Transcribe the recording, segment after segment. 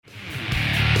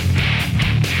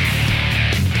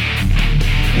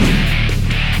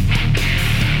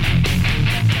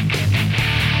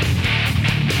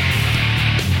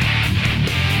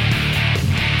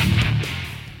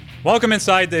Welcome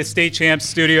inside the State Champs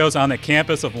studios on the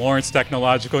campus of Lawrence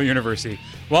Technological University.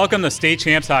 Welcome to State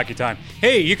Champs Hockey Time.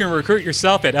 Hey, you can recruit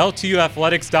yourself at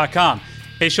l2athletics.com.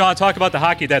 Hey, Sean, talk about the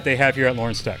hockey that they have here at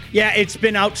Lawrence Tech. Yeah, it's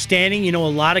been outstanding. You know, a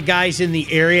lot of guys in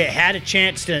the area had a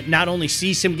chance to not only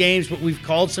see some games, but we've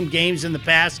called some games in the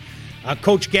past.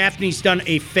 Coach Gaffney's done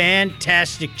a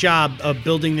fantastic job of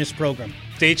building this program.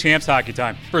 State Champs Hockey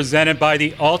Time, presented by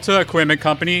the Alta Equipment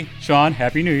Company. Sean,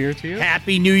 Happy New Year to you.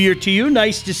 Happy New Year to you.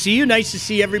 Nice to see you. Nice to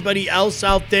see everybody else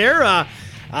out there.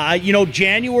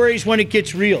 January is when it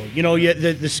gets real. You know,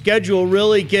 the schedule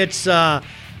really gets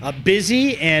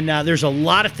busy, and there's a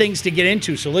lot of things to get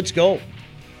into, so let's go.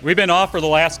 We've been off for the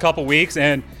last couple weeks,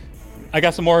 and I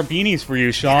got some more beanies for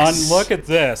you, Sean. Yes. Look at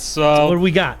this. So what do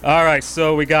we got? All right,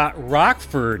 so we got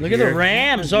Rockford. Look here. at the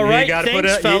Rams. All right,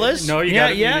 thanks, fellas. You got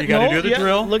to do the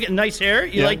drill. Look at nice hair.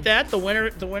 You like that? The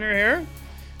winter hair.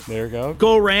 There you go.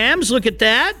 Go Rams. Look at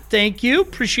that. Thank you.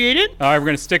 Appreciate it. All right, we're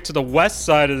going to stick to the west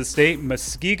side of the state,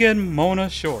 Muskegon Mona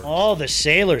Shores. Oh, the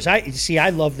Sailors. I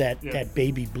love that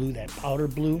baby blue, that powder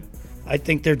blue. I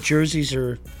think their jerseys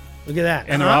are. Look at that.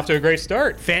 And they're off to a great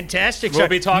start. Fantastic. We'll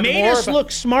be talking made more us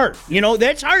look smart. You know,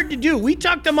 that's hard to do. We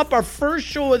talked them up our first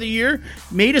show of the year,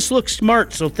 made us look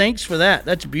smart. So thanks for that.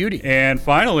 That's beauty. And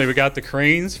finally, we got the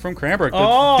Cranes from Cranbrook,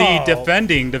 the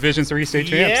defending Division III state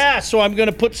champs. Yeah, so I'm going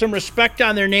to put some respect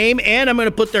on their name, and I'm going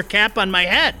to put their cap on my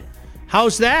head.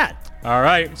 How's that? All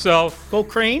right. So go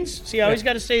Cranes. See, I always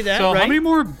got to say that, so right? How many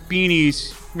more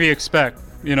beanies we expect,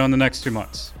 in the next 2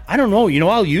 months? I don't know.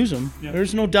 I'll use them. Yeah.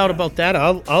 There's no doubt about that.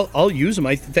 I'll use them.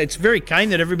 It's very kind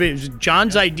that everybody. It was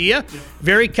John's idea. Yeah.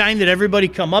 Very kind that everybody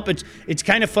come up. It's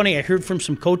kind of funny. I heard from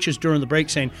some coaches during the break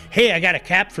saying, "Hey, I got a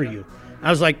cap for you." I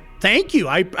was like, "Thank you.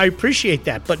 I appreciate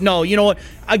that." But no, you know what?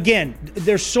 Again,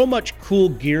 there's so much cool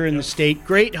gear in the state.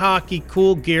 Great hockey,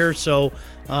 cool gear. So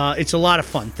it's a lot of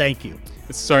fun. Thank you.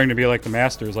 It's starting to be like the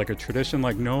Masters, like a tradition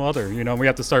like no other. We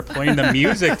have to start playing the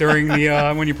music during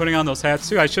the when you're putting on those hats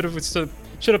too. I should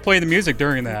have played the music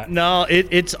during that. No,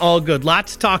 it's all good.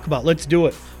 Lots to talk about. Let's do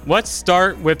it. Let's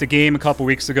start with the game a couple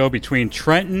weeks ago between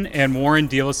Trenton and Warren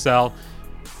De La Salle.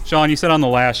 Sean, you said on the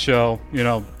last show,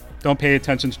 don't pay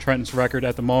attention to Trenton's record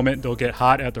at the moment. They'll get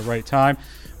hot at the right time.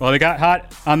 Well, they got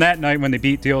hot on that night when they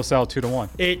beat De La Salle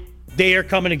 2-1. They are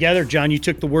coming together, John. You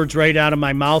took the words right out of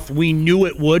my mouth. We knew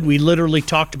it would. We literally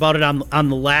talked about it on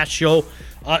the last show.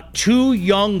 Two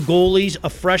young goalies, a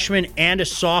freshman and a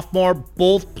sophomore,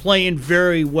 both playing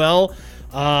very well.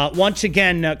 Once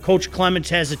again, Coach Clements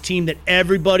has a team that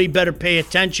everybody better pay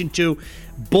attention to,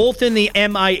 both in the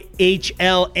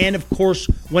MIHL and, of course,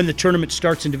 when the tournament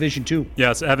starts in Division II.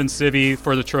 Yes, Evan Sivvy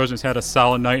for the Trojans had a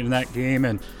solid night in that game,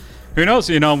 and who knows,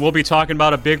 we'll be talking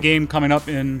about a big game coming up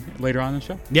later on in the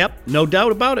show. Yep, no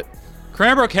doubt about it.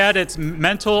 Cranbrook had its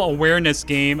mental awareness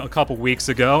game a couple weeks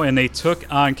ago, and they took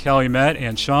on Calumet.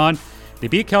 And Sean, they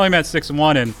beat Calumet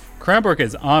 6-1, and Cranbrook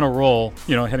is on a roll,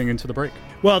 heading into the break.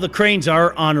 Well, the Cranes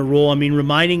are on a roll. I mean,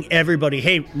 reminding everybody,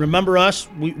 hey, remember us?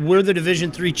 We're the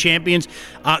Division III champions.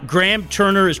 Graham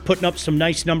Turner is putting up some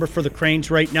nice number for the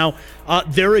Cranes right now.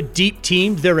 They're a deep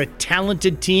team. They're a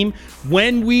talented team.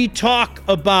 When we talk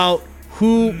about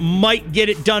who might get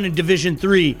it done in Division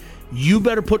III, you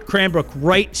better put Cranbrook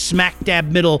right smack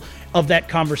dab middle of that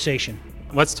conversation.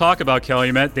 Let's talk about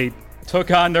Calumet. They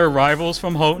took on their rivals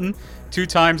from Houghton 2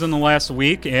 times in the last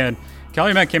week, and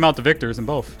Calumet came out the victors in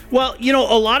both. Well,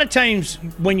 a lot of times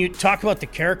when you talk about the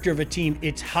character of a team,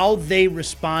 it's how they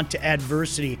respond to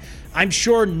adversity. I'm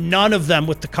sure none of them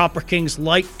with the Copper Kings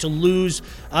like to lose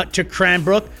to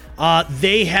Cranbrook.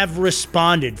 They have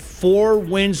responded. 4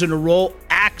 wins in a row.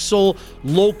 Axel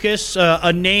Locust,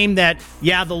 a name that,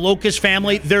 the Locust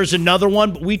family, there's another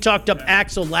one, but we talked up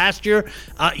Axel last year.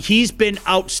 He's been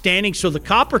outstanding. So the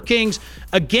Copper Kings,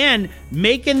 again,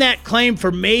 making that claim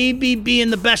for maybe being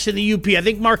the best in the UP. I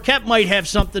think Marquette might have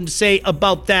something to say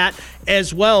about that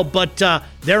as well, but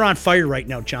they're on fire right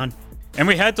now, John. And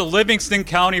we head to Livingston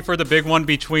County for the big one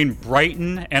between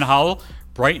Brighton and Howell.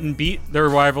 Brighton beat their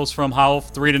rivals from Howell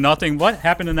 3-0. What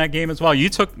happened in that game as well? You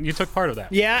took part of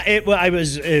that. Yeah, I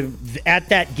was at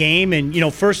that game,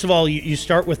 and first of all, you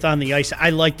start with on the ice. I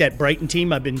like that Brighton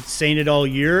team. I've been saying it all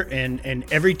year, and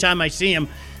every time I see them,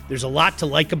 there's a lot to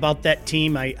like about that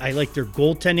team. I like their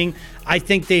goaltending. I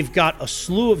think they've got a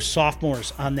slew of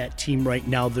sophomores on that team right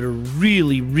now that are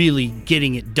really, really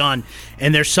getting it done,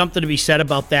 and there's something to be said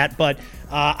about that. But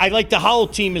I like the Howell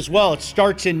team as well. It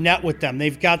starts in net with them.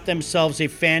 They've got themselves a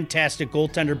fantastic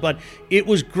goaltender, but it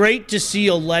was great to see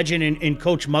a legend in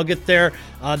Coach Muggett there.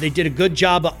 They did a good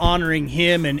job of honoring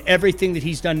him and everything that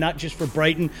he's done, not just for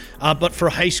Brighton, but for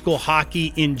high school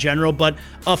hockey in general. But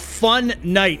a fun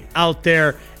night out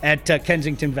there at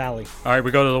Kensington Valley. All right,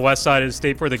 we go to the west side of the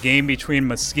state for the game between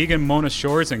Muskegon Mona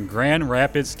Shores and Grand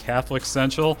Rapids Catholic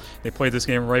Central. They played this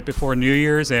game right before New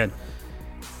Year's, and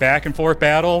back and forth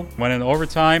battle, went in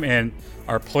overtime, and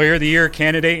our player of the year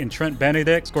candidate and Trent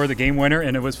Benedict scored the game winner,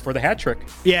 and it was for the hat trick.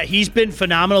 Yeah, he's been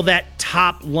phenomenal. That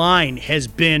top line has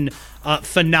been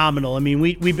phenomenal. I mean,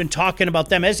 we've been talking about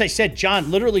them. As I said, John,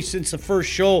 literally since the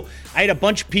first show, I had a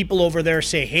bunch of people over there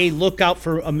say, hey, look out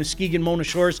for Muskegon Mona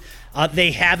Shores. They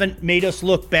haven't made us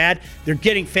look bad. They're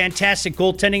getting fantastic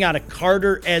goaltending out of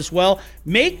Carter as well.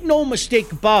 Make no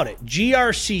mistake about it,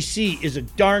 GRCC is a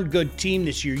darn good team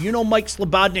this year. You know Mike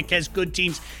Slobodnik has good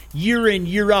teams year in,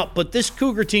 year out, but this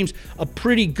Cougar team's a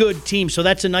pretty good team, so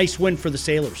that's a nice win for the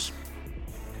Sailors.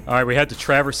 All right, we head to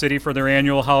Traverse City for their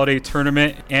annual holiday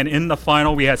tournament, and in the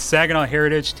final, we had Saginaw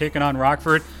Heritage taking on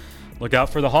Rockford. Look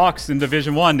out for the Hawks in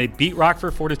Division I. They beat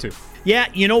Rockford 4-2. Yeah,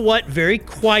 you know what? Very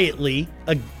quietly,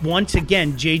 once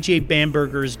again, J.J.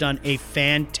 Bamberger has done a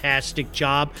fantastic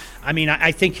job. I mean,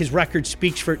 I think his record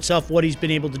speaks for itself, what he's been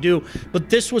able to do.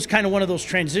 But this was kind of one of those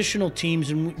transitional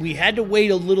teams, and we had to wait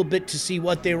a little bit to see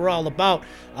what they were all about.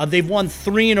 They've won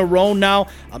 3 in a row now.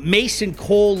 Mason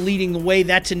Cole leading the way.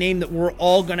 That's a name that we're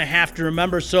all going to have to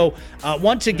remember. So,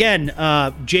 once again,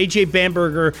 J.J.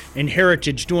 Bamberger and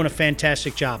Heritage doing a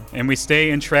fantastic job. And we stay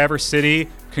in Traverse City.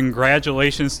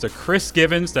 Congratulations to Chris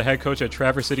Givens, the head coach at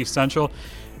Traverse City Central,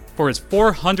 for his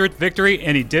 400th victory,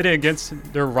 and he did it against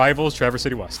their rivals, Traverse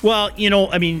City West. Well, you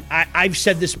know, I mean, I've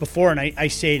said this before, and I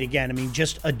say it again. I mean,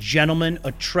 just a gentleman,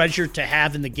 a treasure to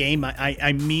have in the game.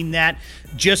 I mean that.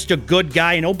 Just a good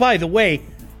guy. And, oh, by the way,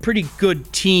 pretty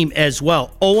good team as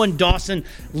well. Owen Dawson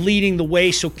leading the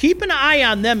way, so keep an eye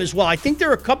on them as well. I think there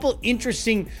are a couple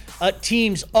interesting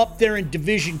teams up there in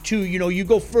Division II. You know, you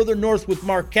go further north with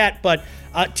Marquette, but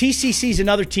TCC is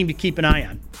another team to keep an eye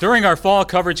on. During our fall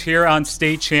coverage here on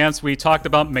State Champs, we talked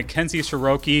about Mackenzie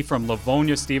Shiroki from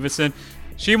Livonia Stevenson.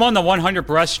 She won the 100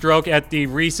 breaststroke at the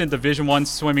recent Division I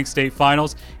swimming state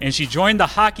finals, and she joined the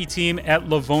hockey team at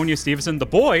Livonia Stevenson, the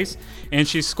boys, and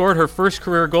she scored her first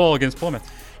career goal against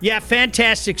Plymouth. Yeah,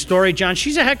 fantastic story, John.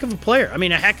 She's a heck of a player. I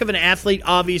mean, a heck of an athlete,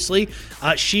 obviously.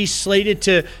 She's slated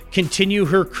to continue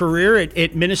her career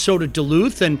at Minnesota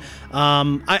Duluth, and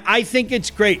I think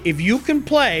it's great. If you can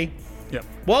play, yep,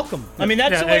 welcome. I mean,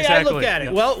 that's the way exactly. I look at it.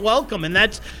 Yep. Well, welcome, and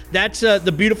that's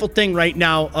the beautiful thing right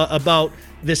now about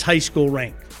this high school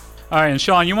rank. All right, and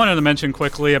Sean, you wanted to mention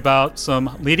quickly about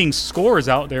some leading scorers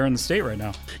out there in the state right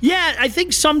now. Yeah, I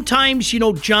think sometimes, you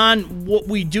know, John, what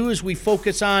we do is we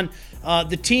focus on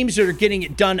the teams that are getting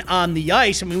it done on the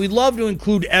ice. I mean, we love to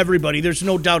include everybody. There's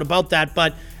no doubt about that,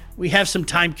 but we have some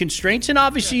time constraints, and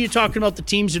obviously you're talking about the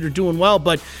teams that are doing well.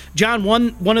 But, John,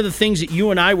 one of the things that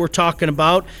you and I were talking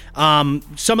about,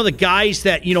 some of the guys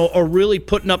that, you know, are really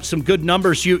putting up some good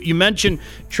numbers. You mentioned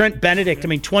Trent Benedict. I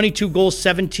mean, 22 goals,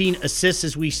 17 assists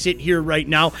as we sit here right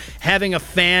now, having a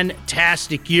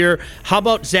fantastic year. How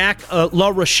about Zach La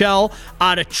Rochelle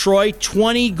out of Troy?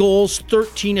 20 goals,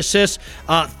 13 assists,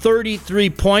 33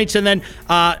 points. And then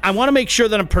I want to make sure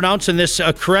that I'm pronouncing this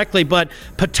correctly, but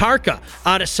Patarka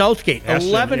out of Southgate,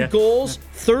 11 goals,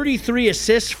 33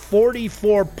 assists,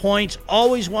 44 points.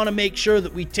 Always want to make sure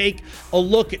that we take a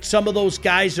look at some of those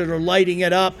guys that are lighting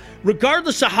it up,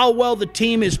 regardless of how well the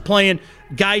team is playing,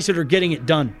 guys that are getting it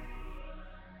done.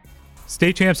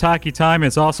 State Champs Hockey Time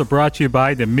is also brought to you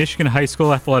by the Michigan High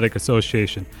School Athletic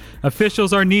Association.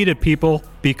 Officials are needed, people.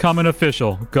 Become an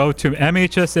official. Go to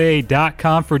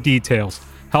MHSAA.com for details.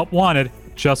 Help wanted,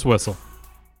 just whistle.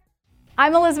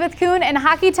 I'm Elizabeth Kuhn, and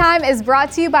Hockey Time is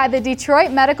brought to you by the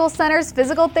Detroit Medical Center's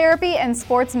Physical Therapy and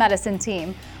Sports Medicine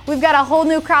team. We've got a whole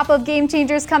new crop of game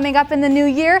changers coming up in the new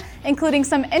year, including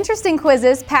some interesting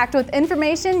quizzes packed with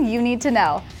information you need to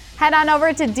know. Head on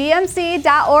over to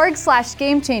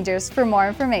dmc.org/gamechangers for more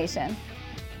information.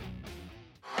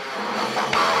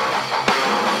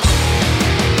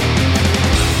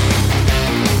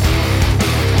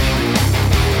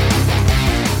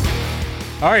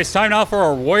 All right, it's time now for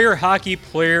our Warrior Hockey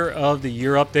Player of the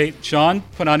Year update. Sean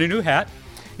put on a new hat.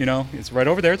 You know, it's right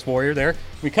over there. It's Warrior there.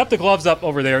 We kept the gloves up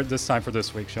over there this time for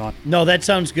this week, Sean. No, that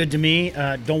sounds good to me.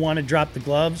 Don't want to drop the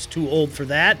gloves. Too old for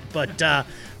that. But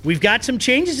we've got some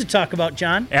changes to talk about,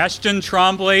 John. Ashton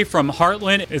Tremblay from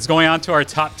Heartland is going on to our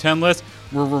top 10 list.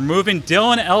 We're removing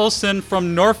Dylan Ellison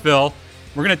from Northville,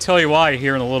 We're going to tell you why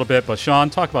here in a little bit, but Sean,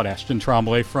 talk about Ashton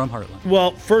Tremblay from Heartland.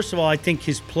 Well, first of all, I think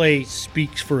his play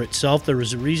speaks for itself. There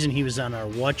was a reason he was on our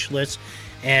watch list,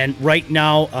 and right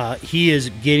now he is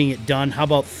getting it done. How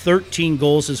about 13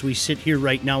 goals as we sit here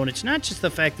right now? And it's not just the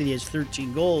fact that he has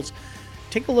 13 goals.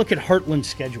 Take a look at Heartland's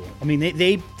schedule. I mean,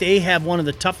 they have one of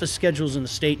the toughest schedules in the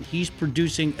state, and he's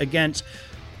producing against,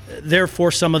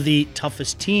 therefore, some of the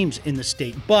toughest teams in the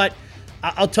state. But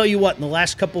I'll tell you what, in the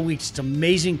last couple of weeks, it's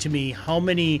amazing to me how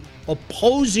many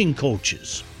opposing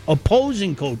coaches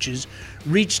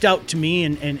reached out to me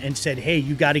and said, hey,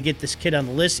 you got to get this kid on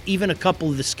the list. Even a couple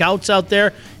of the scouts out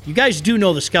there. You guys do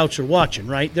know the scouts are watching,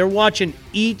 right? They're watching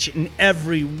each and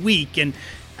every week, and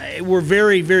we're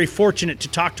very, very fortunate to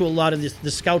talk to a lot of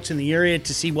the scouts in the area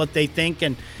to see what they think,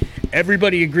 and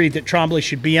everybody agreed that Tremblay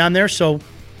should be on there, so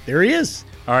there he is.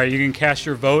 All right, you can cast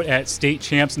your vote at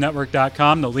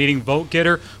statechampsnetwork.com. The leading vote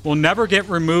getter will never get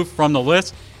removed from the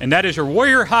list, and that is your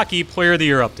Warrior Hockey Player of the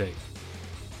Year update.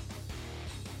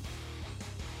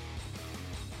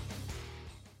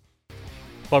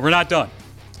 But we're not done.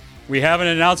 We have an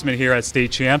announcement here at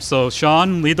State Champs, so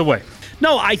Sean, lead the way.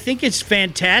 No, I think it's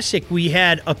fantastic. We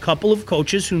had a couple of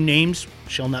coaches whose names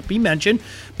shall not be mentioned,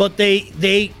 but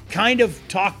they kind of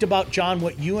talked about, John,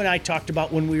 what you and I talked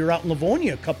about when we were out in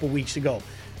Livonia a couple weeks ago.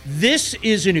 This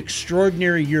is an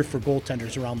extraordinary year for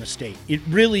goaltenders around the state. It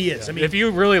really is. Yeah. I mean, if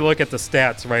you really look at the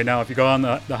stats right now, if you go on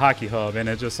the Hockey Hub, and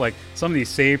it's just like some of these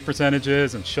save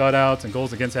percentages and shutouts and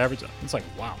goals against average, it's like,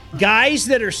 wow. Guys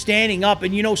that are standing up,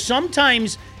 and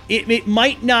sometimes it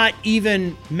might not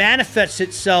even manifest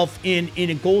itself in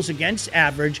a goals against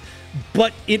average,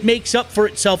 but it makes up for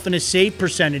itself in a save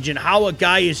percentage and how a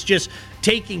guy is just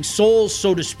taking souls,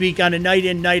 so to speak, on a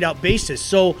night-in, night-out basis.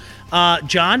 So,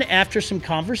 John, after some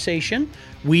conversation,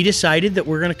 we decided that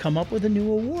we're going to come up with a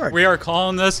new award. We are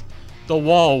calling this the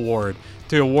Wall Award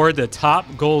to award the top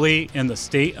goalie in the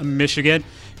state of Michigan.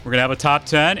 We're going to have a top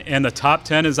 10, and the top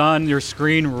 10 is on your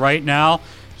screen right now.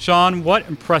 Sean, what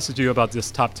impresses you about this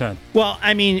top 10? Well,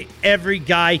 I mean, every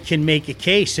guy can make a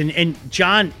case. And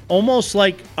John, almost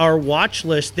like our watch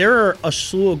list, there are a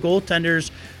slew of goaltenders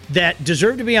that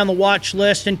deserve to be on the watch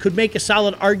list and could make a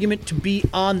solid argument to be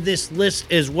on this list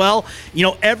as well.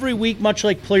 Every week, much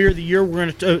like Player of the Year,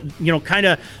 we're going to, kind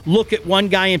of look at one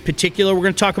guy in particular. We're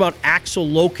going to talk about Axel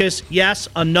Locus. Yes,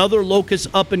 another Locus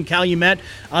up in Calumet.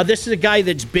 This is a guy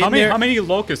that's been there. How many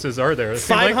Locuses are there?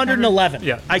 511.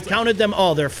 Yeah. I counted them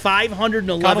all. There are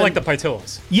 511. Kind of like the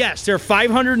Pytillas. Yes, there are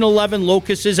 511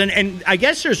 Locuses, and I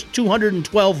guess there's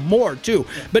 212 more, too.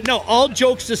 But no, all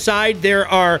jokes aside,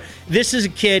 this is a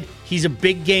kid. He's a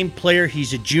big game player.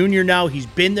 He's a junior now. He's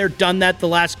been there, done that the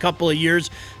last couple of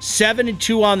years.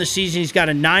 7-2 on the season. He's got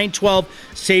a .912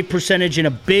 save percentage, and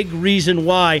a big reason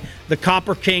why the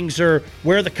Copper Kings are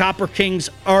where the Copper Kings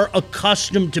are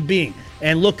accustomed to being.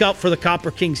 And look out for the Copper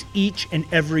Kings each and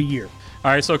every year.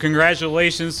 All right, so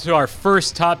congratulations to our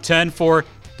first top 10 for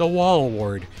the Wall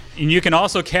Award. And you can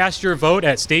also cast your vote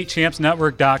at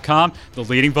statechampsnetwork.com. The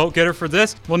leading vote getter for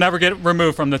this will never get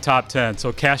removed from the top 10.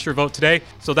 So cast your vote today.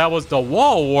 So that was the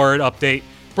Wall Award update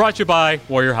brought to you by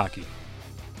Warrior Hockey.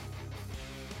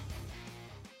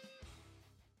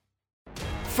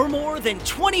 For more than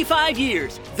 25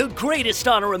 years, the greatest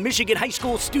honor a Michigan high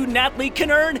school student athlete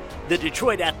can earn, the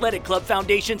Detroit Athletic Club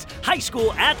Foundation's High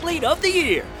School Athlete of the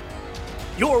Year.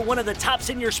 You're one of the tops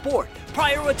in your sport.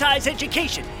 Prioritize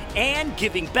education and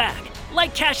giving back,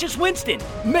 like Cassius Winston,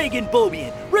 Megan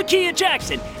Bobian, Rakia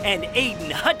Jackson, and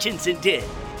Aiden Hutchinson did.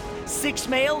 6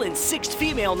 male and 6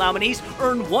 female nominees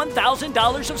earn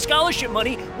 $1,000 of scholarship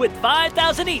money, with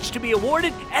 $5,000 each to be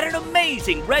awarded at an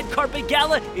amazing red carpet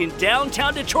gala in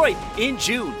downtown Detroit in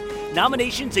June.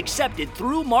 Nominations accepted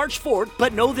through March 4th,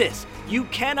 but know this, you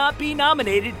cannot be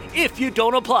nominated if you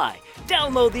don't apply.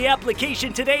 Download the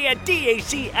application today at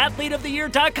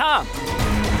dacathleteoftheyear.com.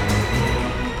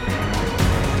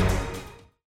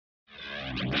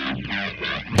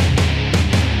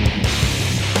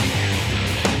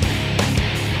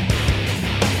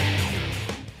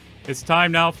 It's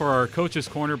time now for our Coach's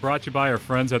Corner, brought to you by our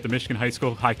friends at the Michigan High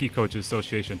School Hockey Coaches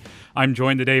Association. I'm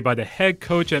joined today by the head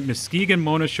coach at Muskegon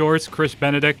Mona Shores, Chris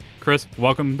Benedict. Chris,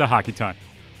 welcome to Hockey Time.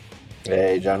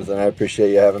 Hey, Jonathan, I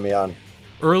appreciate you having me on.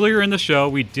 Earlier in the show,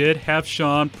 we did have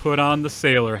Sean put on the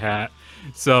sailor hat,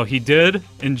 so he did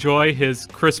enjoy his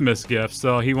Christmas gift,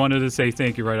 so he wanted to say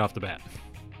thank you right off the bat.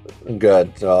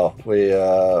 Good. So we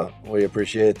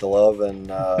appreciate the love and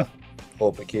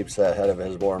hope it keeps that head of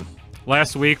his warm.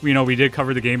 Last week, we did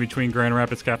cover the game between Grand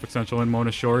Rapids Catholic Central and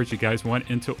Mona Shores. You guys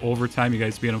went into overtime. You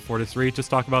guys beat them 4-3.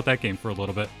 Just talk about that game for a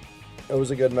little bit. It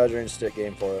was a good measuring stick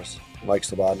game for us. Mike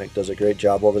Slobodnik does a great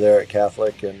job over there at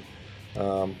Catholic, and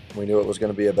We knew it was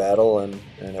going to be a battle, and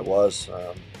it was.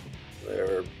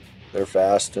 They're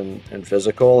fast and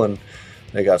physical, and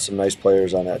they got some nice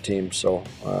players on that team. So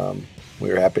we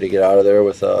were happy to get out of there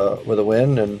with a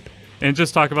win. And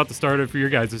just talk about the start of your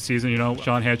guys' this season.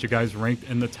 Sean had you guys ranked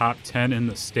in the top 10 in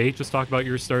the state. Just talk about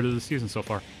your start of the season so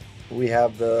far. We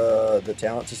have the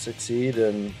talent to succeed,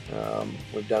 and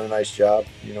we've done a nice job.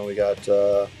 We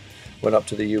went up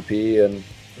to the UP and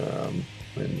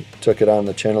took it on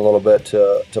the chin a little bit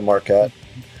to Marquette.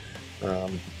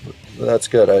 That's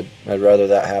good. I'd rather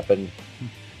that happen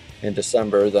in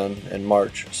December than in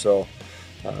March. So,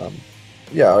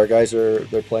 our guys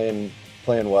they're playing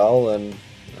well, and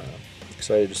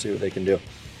excited to see what they can do.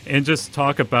 And just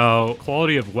talk about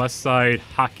quality of West Side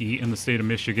hockey in the state of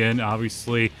Michigan.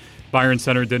 Obviously, Byron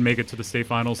Center did make it to the state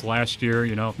finals last year.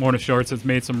 Mona Shorts has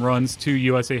made some runs to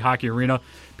USA Hockey Arena.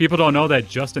 People don't know that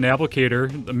Justin Applicator,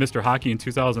 Mr. Hockey in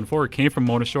 2004, came from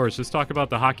Mona Shorts. Just talk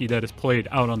about the hockey that is played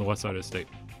out on the west side of the state.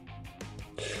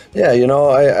 Yeah,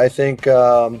 I think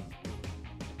the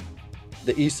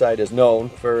east side is known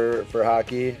for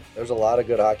hockey. There's a lot of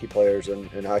good hockey players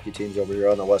and hockey teams over here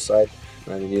on the west side.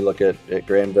 I mean, you look at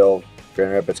Granville,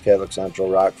 Grand Rapids Catholic Central,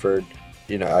 Rockford.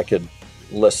 I could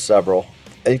list several.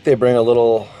 I think they bring a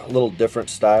little different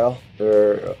style.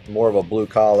 They're more of a blue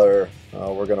collar.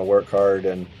 We're going to work hard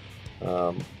and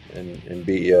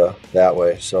beat you that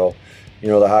way. So,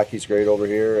 the hockey's great over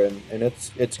here, and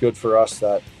it's good for us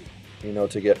that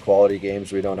to get quality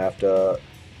games, we don't have to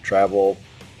travel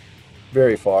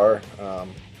very far.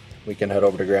 We can head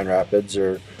over to Grand Rapids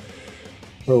or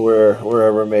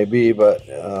wherever it may be, but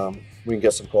we can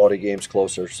get some quality games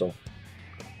closer. So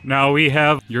now we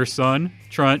have your son,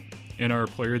 Trent, in our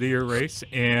Player of the Year race,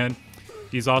 and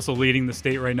he's also leading the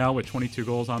state right now with 22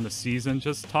 goals on the season.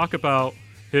 Just talk about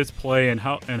his play and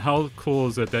how cool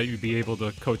is it that you'd be able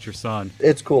to coach your son?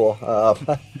 It's cool.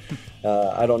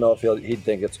 I don't know if he'd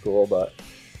think it's cool, but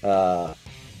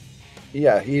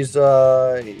he's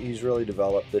really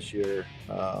developed this year,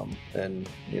 and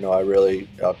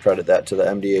I'll credit that to the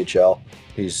MDHL.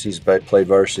 He's played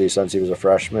varsity since he was a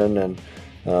freshman,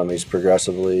 and he's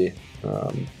progressively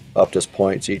upped his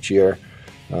points each year.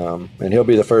 And he'll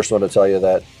be the first one to tell you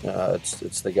that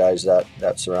it's the guys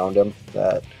that surround him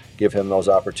that give him those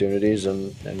opportunities,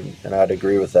 and I'd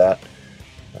agree with that.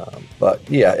 But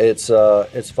yeah, it's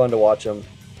fun to watch him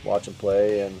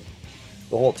play, and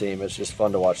the whole team. It's just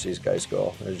fun to watch these guys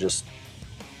go. It's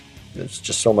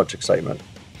just so much excitement.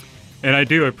 And I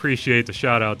do appreciate the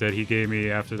shout out that he gave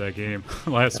me after that game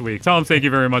last week. Tell him thank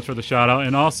you very much for the shout out.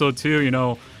 And also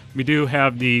too, we do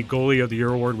have the Goalie of the Year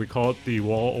award. We call it the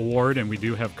Wall Award, and we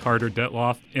do have Carter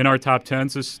Detloff in our top 10.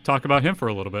 So just talk about him for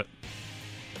a little bit.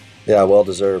 Yeah, well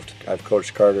deserved. I've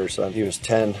coached Carter since he was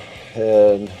 10,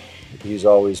 and he's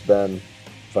always been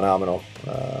phenomenal.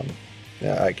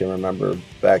 I can remember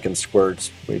back in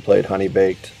Squirts, we played Honey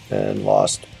Baked and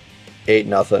lost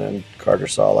 8-0, and Carter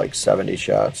saw like 70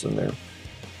 shots, and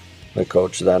the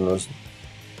coach then was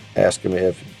asking me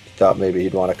if he thought maybe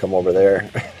he'd want to come over there.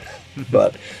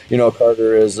 But,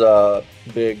 Carter is a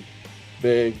big,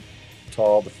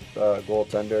 tall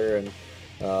goaltender,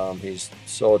 and he's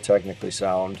so technically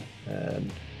sound,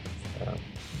 and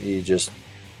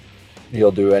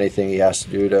he'll do anything he has to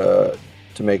do to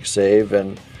make a save,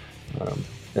 and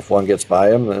if one gets by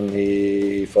him, then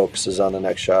he focuses on the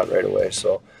next shot right away.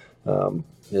 So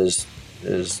his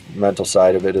mental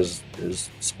side of it is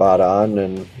spot on,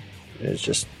 and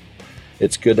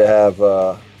it's good to have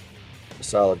a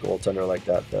solid goaltender like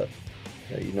that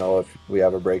if we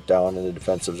have a breakdown in the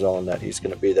defensive zone, that he's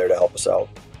going to be there to help us out.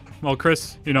 Well,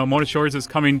 Chris, Mona Shores is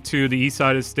coming to the east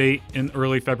side of the state in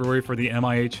early February for the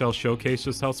MIHL Showcase.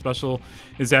 Just how special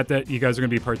is that you guys are going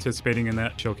to be participating in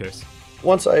that showcase?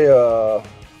 Once I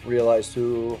realized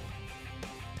who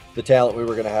the talent we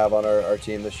were going to have on our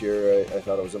team this year, I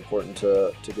thought it was important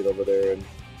to get over there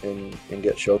and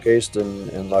get showcased,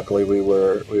 and luckily we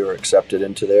were accepted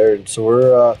into there, and so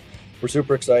we're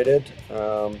super excited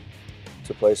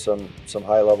to play some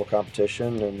high level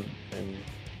competition, and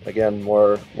again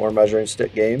more measuring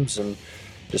stick games, and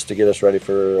just to get us ready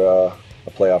for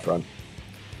a playoff run.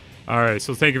 All right,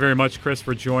 so thank you very much, Chris,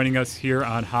 for joining us here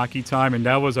on Hockey Time. And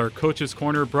that was our Coach's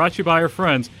Corner, brought to you by our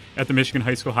friends at the Michigan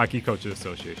High School Hockey Coaches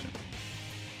Association.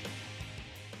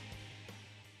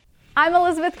 I'm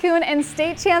Elizabeth Kuhn, and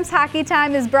State Champs Hockey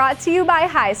Time is brought to you by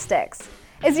High Sticks.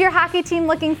 Is your hockey team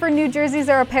looking for new jerseys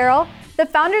or apparel? The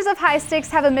founders of High Sticks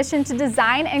have a mission to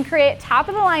design and create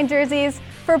top-of-the-line jerseys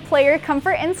for player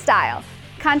comfort and style.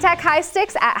 Contact High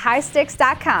Sticks at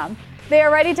highsticks.com. They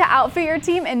are ready to outfit your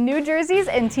team in new jerseys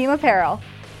and team apparel.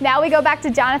 Now we go back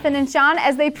to Jonathan and Sean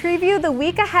as they preview the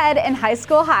week ahead in high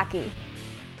school hockey.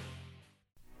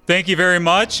 Thank you very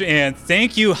much, and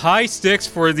thank you, High Sticks,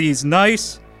 for these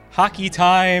nice Hockey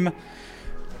Time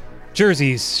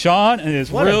jerseys. Sean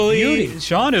is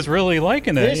really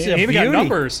liking it. He even got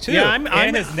numbers too,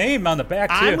 and his name on the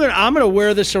back too. I'm gonna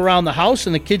wear this around the house,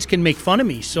 and the kids can make fun of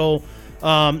me. So,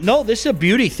 no, this is a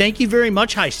beauty. Thank you very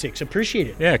much, High Sticks. Appreciate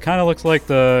it. Yeah, it kind of looks like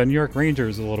the New York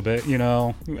Rangers a little bit. You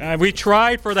know, we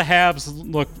tried for the Habs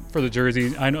look for the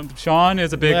jerseys. I know Sean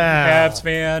is a big Habs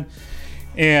fan,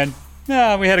 and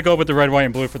we had to go with the red, white,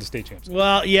 and blue for the state champs.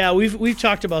 Well, yeah, we've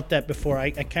talked about that before.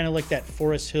 I kind of like that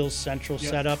Forest Hills Central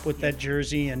setup with that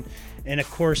jersey, and of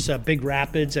course Big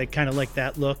Rapids. I kind of like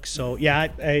that look. So yeah,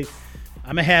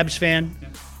 I'm a Habs fan.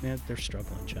 Yeah, they're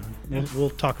struggling, John. We'll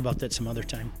talk about that some other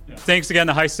time. Yeah. Thanks again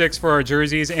to High Sticks for our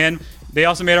jerseys, and they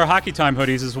also made our Hockey Time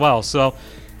hoodies as well. So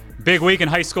big week in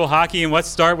high school hockey, and let's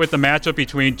start with the matchup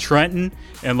between Trenton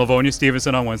and Livonia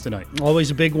Stevenson on Wednesday night. Always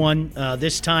a big one.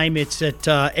 This time it's at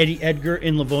Eddie Edgar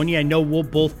in Livonia. I know we'll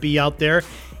both be out there.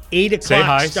 8 o'clock say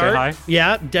hi, start. Say hi.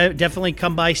 Yeah, definitely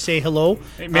come by, say hello.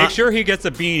 Hey, make sure he gets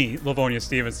a beanie, Livonia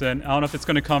Stevenson. I don't know if it's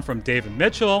going to come from David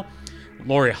Mitchell,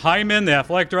 Lori Hyman, the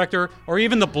athletic director, or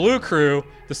even the Blue Crew,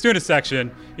 the student section.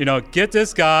 You know, get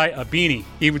this guy a beanie.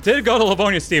 He did go to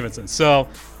Livonia Stevenson, so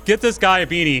get this guy a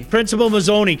beanie. Principal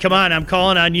Mazzoni, come on, I'm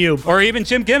calling on you. Or even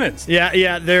Jim Gimmons.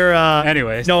 Yeah, they're.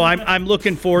 Anyways, no, I'm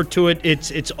looking forward to it.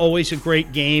 It's always a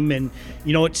great game, and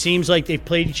you know it seems like they've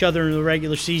played each other in the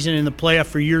regular season and the playoff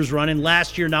for years running.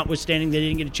 Last year, notwithstanding, they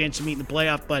didn't get a chance to meet in the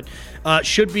playoff, but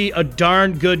should be a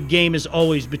darn good game as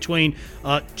always between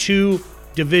two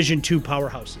Division II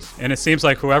powerhouses. And it seems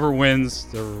like whoever wins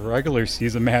the regular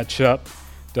season matchup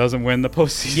doesn't win the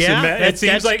postseason. It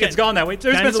seems like it's gone that way.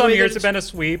 There's been some years it's been a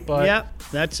sweep, but yeah,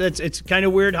 it's kind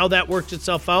of weird how that works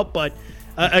itself out. But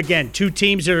again, two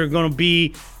teams that are going to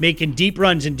be making deep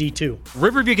runs in D2.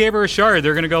 Riverview Gabriel Richard,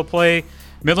 they're going to go play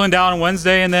Midland down on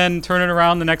Wednesday and then turn it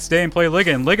around the next day and play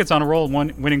Liggett. And Liggett's on a roll,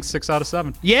 winning 6 out of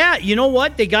 7. Yeah, you know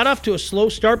what? They got off to a slow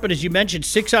start, but as you mentioned,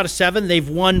 6 out of 7. They've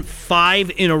won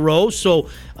 5 in a row, so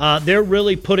they're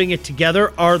really putting it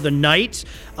together. Are the Knights.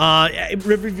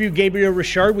 Riverview Gabriel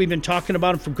Richard, we've been talking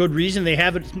about them for good reason. They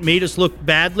haven't made us look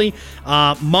badly.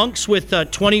 Monks with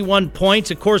 21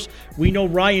 points. Of course, we know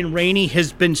Ryan Rainey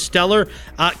has been stellar.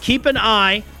 Keep an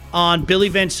eye on Billy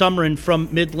Van Summeren from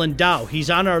Midland Dow. He's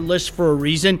on our list for a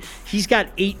reason. He's got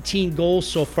 18 goals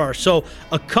so far. So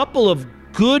a couple of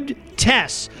good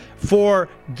tests for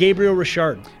Gabriel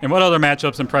Richard. And what other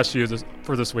matchups impressed you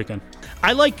for this weekend?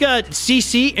 I like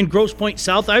CC and Grosse Pointe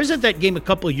South. I was at that game a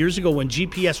couple of years ago when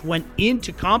GPS went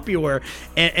into Compuware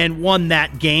and won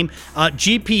that game.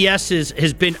 GPS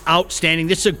has been outstanding.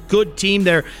 This is a good team.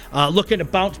 They're looking to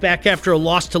bounce back after a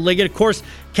loss to Liggett. Of course,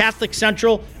 Catholic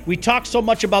Central, we talk so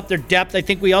much about their depth. I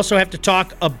think we also have to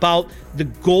talk about the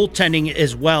goaltending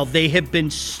as well. They have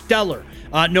been stellar.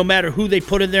 No matter who they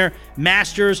put in there,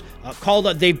 Masters,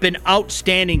 Calda, they've been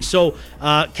outstanding. So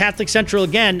Catholic Central,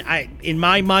 again, in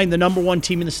my mind, the number 1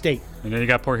 team in the state. And then you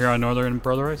got Port Huron Northern and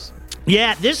Brother Rice.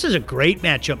 Yeah, this is a great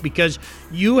matchup because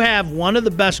you have one of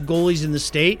the best goalies in the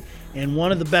state and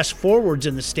one of the best forwards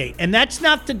in the state. And that's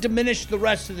not to diminish the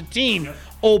rest of the team.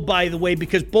 Oh, by the way,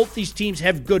 because both these teams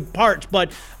have good parts.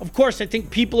 But, of course, I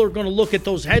think people are going to look at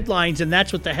those headlines, and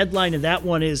that's what the headline of that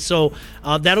one is. So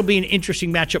that'll be an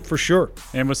interesting matchup for sure.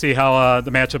 And we'll see how the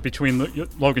matchup between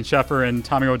Logan Sheffer and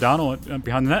Tommy O'Donnell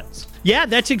behind the nets. Yeah,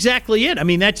 that's exactly it. I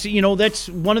mean, that's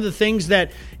one of the things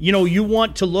that, you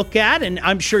want to look at. And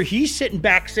I'm sure he's sitting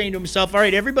back saying to himself, all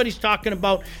right, everybody's talking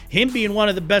about him being one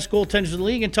of the best goaltenders in the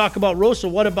league and talk about Rosa.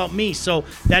 What about me? So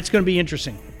that's going to be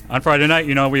interesting. On Friday night,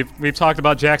 we've talked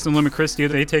about Jackson Lumen Christi.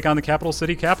 They take on the Capital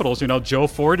City Capitals. Joe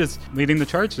Ford is leading the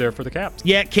charge there for the Caps.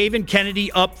 Yeah, Caven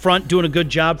Kennedy up front doing a good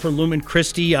job for Lumen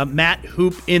Christi. Matt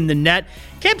Hoop in the net.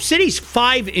 Cap City's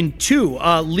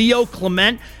 5-2. Leo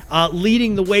Clement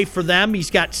leading the way for them.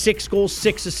 He's got 6 goals,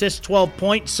 6 assists, 12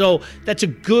 points. So that's a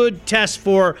good test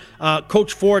for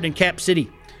Coach Ford and Cap City.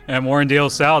 And Warren De La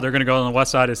Salle, they're going to go on the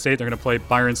west side of the state. They're going to play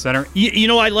Byron Center.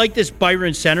 I like this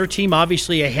Byron Center team.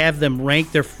 Obviously, I have them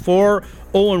ranked. They're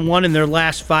 4-0-1 in their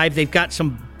last 5. They've got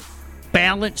some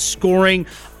balanced scoring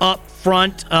up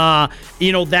front.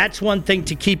 That's one thing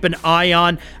to keep an eye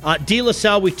on. De La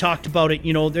Salle, we talked about it.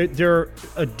 They're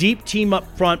a deep team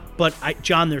up front, but,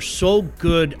 John, they're so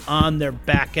good on their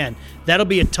back end. That'll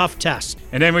be a tough test.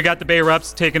 And then we got the Bay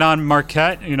Reps taking on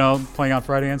Marquette, playing on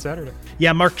Friday and Saturday.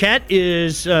 Yeah, Marquette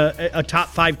is a top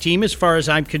 5 team as far as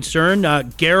I'm concerned.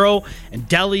 Garrow and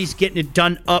Deli's getting it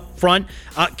done up front.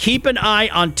 Keep an eye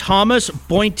on Thomas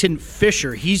Boynton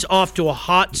Fisher. He's off to a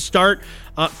hot start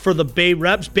for the Bay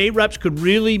Reps. Bay Reps could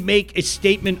really make a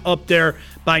statement up there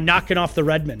by knocking off the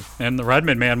Redmen. And the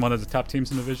Redmen, man, one of the top teams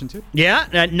in Division II. Yeah,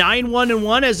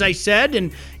 9-1-1, as I said,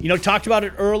 and talked about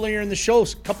it earlier in the show.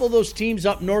 A couple of those teams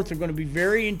up north are going to be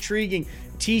very intriguing.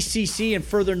 TCC and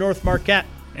further north Marquette.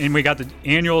 And we got the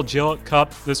annual Gillette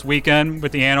Cup this weekend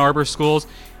with the Ann Arbor schools.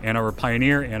 Ann Arbor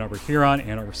Pioneer, Ann Arbor Huron,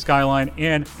 Ann Arbor Skyline,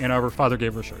 and Ann Arbor Father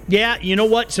Gabriel Richard. Yeah, you know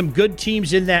what? Some good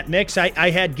teams in that mix.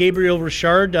 I had Gabriel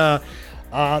Richard, the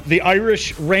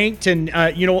Irish ranked, and,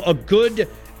 a good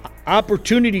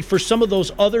opportunity for some of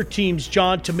those other teams,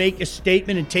 John, to make a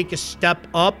statement and take a step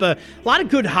up. A lot of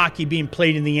good hockey being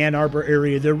played in the Ann Arbor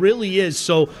area. There really is.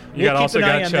 So you also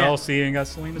got Chelsea and got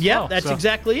Saline as well. Yeah, that's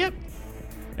exactly it.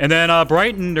 And then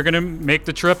Brighton, they're going to make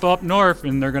the trip up north,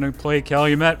 and they're going to play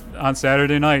Calumet on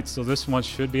Saturday night. So this one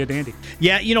should be a dandy.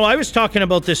 Yeah, I was talking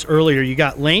about this earlier. You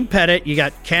got Lane Pettit, you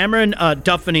got Cameron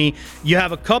Duffany, you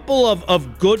have a couple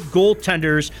of good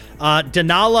goaltenders,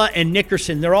 Denala and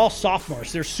Nickerson. They're all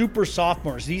sophomores. They're super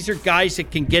sophomores. These are guys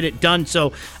that can get it done.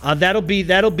 So that'll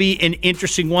be an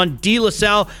interesting one. De La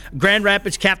Salle, Grand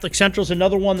Rapids Catholic Central is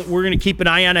another one that we're going to keep an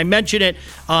eye on. I mentioned it.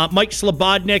 Mike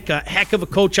Slobodnik, a heck of a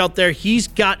coach out there. He's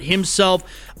got himself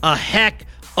a heck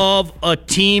of a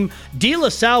team. De La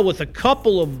Salle with a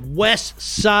couple of West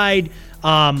Side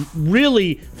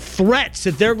really threats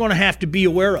that they're going to have to be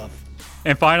aware of.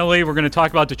 And finally, we're going to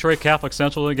talk about Detroit Catholic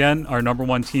Central again, our number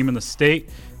one team in the state,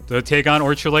 to take on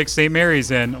Orchard Lake St.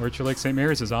 Mary's, and Orchard Lake St.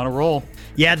 Mary's is on a roll.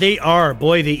 Yeah, they are.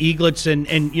 Boy, the Eaglets, and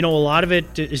a lot of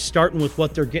it is starting with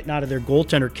what they're getting out of their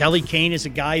goaltender. Kelly Kane is a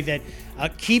guy that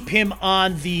keep him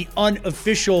on the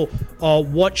unofficial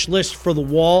watch list for the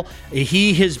Wall.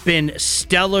 He has been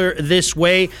stellar this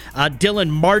way. Dylan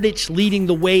Mardich leading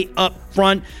the way up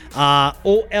front.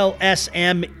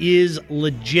 OLSM is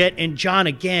legit. And John,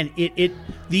 again,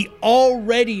 the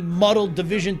already muddled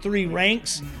Division III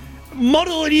ranks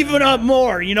muddle it even up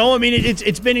more.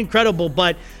 It's been incredible,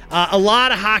 but a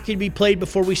lot of hockey to be played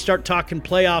before we start talking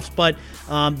playoffs. But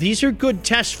these are good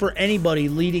tests for anybody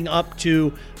leading up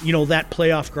to that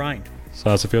playoff grind. So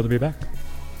how's it feel to be back?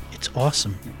 It's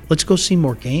awesome. Let's go see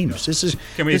more games.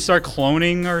 Can we start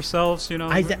cloning ourselves?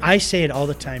 I say it all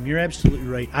the time. You're absolutely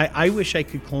right. I wish I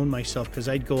could clone myself, because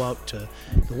I'd go out to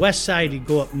the west side, I'd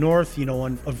go up north.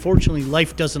 Unfortunately,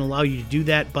 life doesn't allow you to do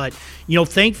that. But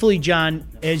thankfully, John,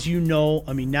 as you know,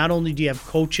 not only do you have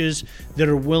coaches that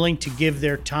are willing to give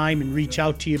their time and reach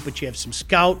out to you, but you have some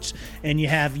scouts, and you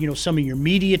have some of your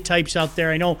media types out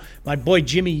there. I know my boy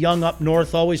Jimmy Young up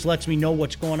north always lets me know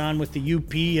what's going on with the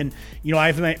UP, and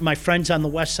I have my friends on the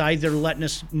west side that are letting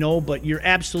us know. But you're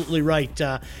absolutely right.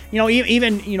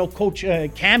 Even Coach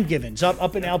Cam Givens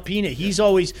up in Alpena, he's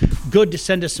always good to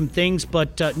send us some things.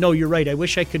 But no, you're right. I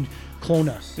wish I could clone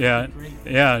us. Yeah,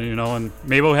 and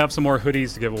maybe we'll have some more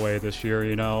hoodies to give away this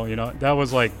year. That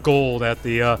was like gold at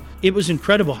the. It was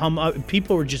incredible how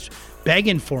people were just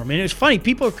begging for them, and it was funny.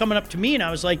 People were coming up to me, and I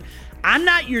was like, I'm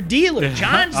not your dealer.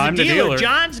 John's the dealer.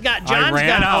 John's got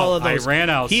all of those. I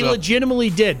ran out. He legitimately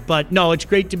did. But no, it's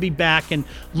great to be back and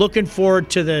looking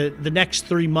forward to the next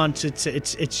 3 months.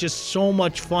 It's just so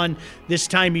much fun this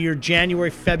time of year, January,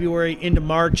 February into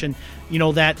March, and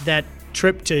that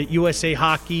trip to USA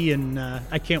Hockey, and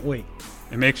I can't wait.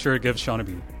 And make sure to give Sean a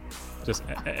beanie. Just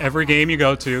every game you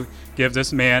go to, give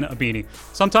this man a beanie.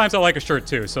 Sometimes I like a shirt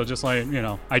too, so just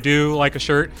I do like a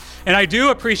shirt, and I do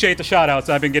appreciate the shout-outs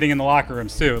I've been getting in the locker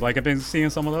rooms too. Like I've been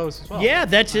seeing some of those as well. Yeah,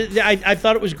 that's it. I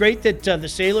thought it was great that the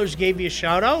Sailors gave you a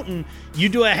shout-out, and you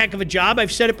do a heck of a job.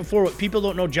 I've said it before. What people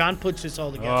don't know, John puts this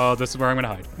all together. Oh, this is where I'm going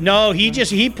to hide. No,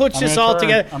 he puts this all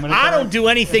together. I don't do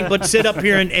anything but sit up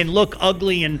here and look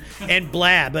ugly and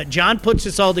blab. But John puts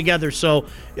this all together, so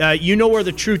you know where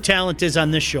the true talent is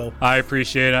on this show. I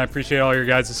appreciate it. I appreciate all your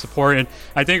guys' support. And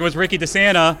I think it was Ricky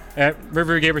DeSanta at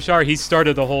River Gate Richard. He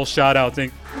started the whole shout-out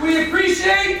thing. We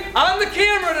appreciate, on the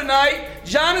camera tonight,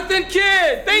 Jonathan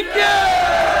Kidd. Thank you!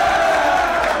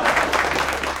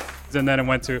 And then it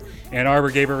went to Ann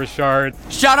Arbor, Gabriel Richard.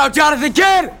 Shout out Jonathan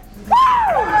Kidd!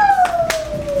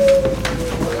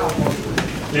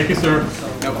 Thank you, sir.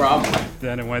 No problem.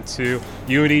 Then it went to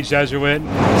UNE Jesuit.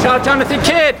 Shout out Jonathan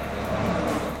Kidd!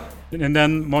 And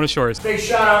then Mona Shores. Big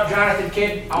shout out Jonathan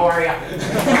Kidd. How are ya?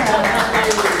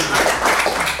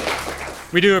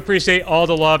 We do appreciate all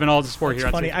the love and all the support here.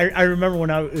 It's funny. I remember when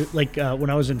I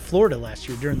was in Florida last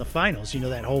year during the finals.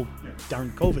 That whole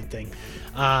darn COVID thing.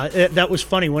 That was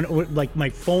funny when my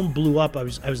phone blew up. I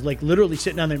was like literally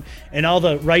sitting on there, and all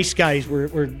the Rice guys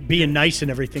were being nice and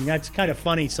everything. That's kind of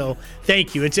funny. So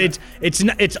thank you.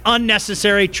 It's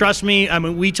unnecessary. Trust me.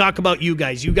 We talk about you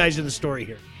guys. You guys are the story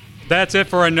here. That's it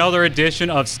for another edition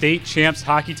of State Champs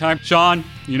Hockey Time. Sean,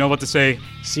 you know what to say.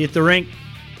 See you at the rink.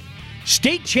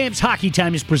 State Champs Hockey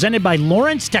Time is presented by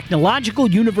Lawrence Technological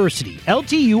University.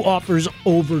 LTU offers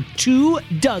over 24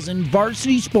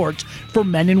 varsity sports for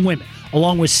men and women,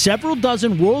 along with several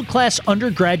dozen world-class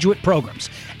undergraduate programs.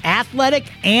 Athletic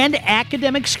and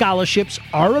academic scholarships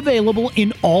are available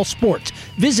in all sports.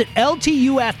 Visit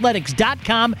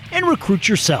LTUathletics.com and recruit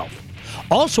yourself.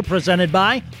 Also presented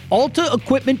by Alta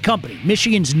Equipment Company,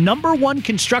 Michigan's #1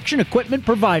 construction equipment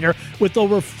provider with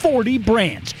over 40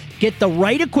 brands. Get the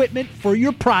right equipment for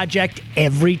your project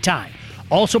every time.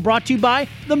 Also brought to you by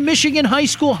the Michigan High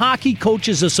School Hockey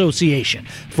Coaches Association.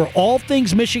 For all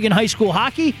things Michigan High School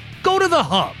hockey, go to the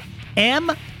Hub,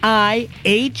 MIHS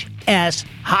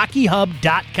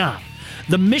hockeyhub.com.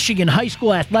 The Michigan High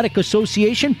School Athletic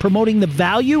Association, promoting the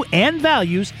value and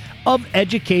values of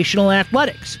educational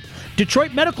athletics.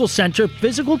 Detroit Medical Center,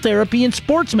 Physical Therapy and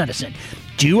Sports Medicine.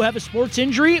 Do you have a sports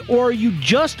injury, or are you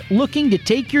just looking to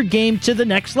take your game to the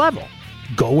next level?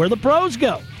 Go where the pros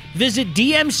go. Visit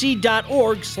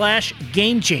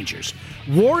dmc.org/gamechangers.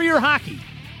 Warrior Hockey.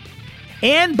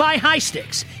 And by High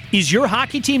Sticks. Is your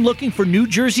hockey team looking for new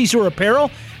jerseys or apparel?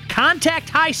 Contact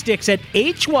High Sticks at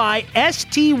hystyx.com.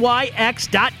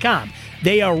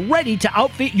 They are ready to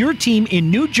outfit your team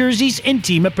in new jerseys and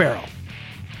team apparel.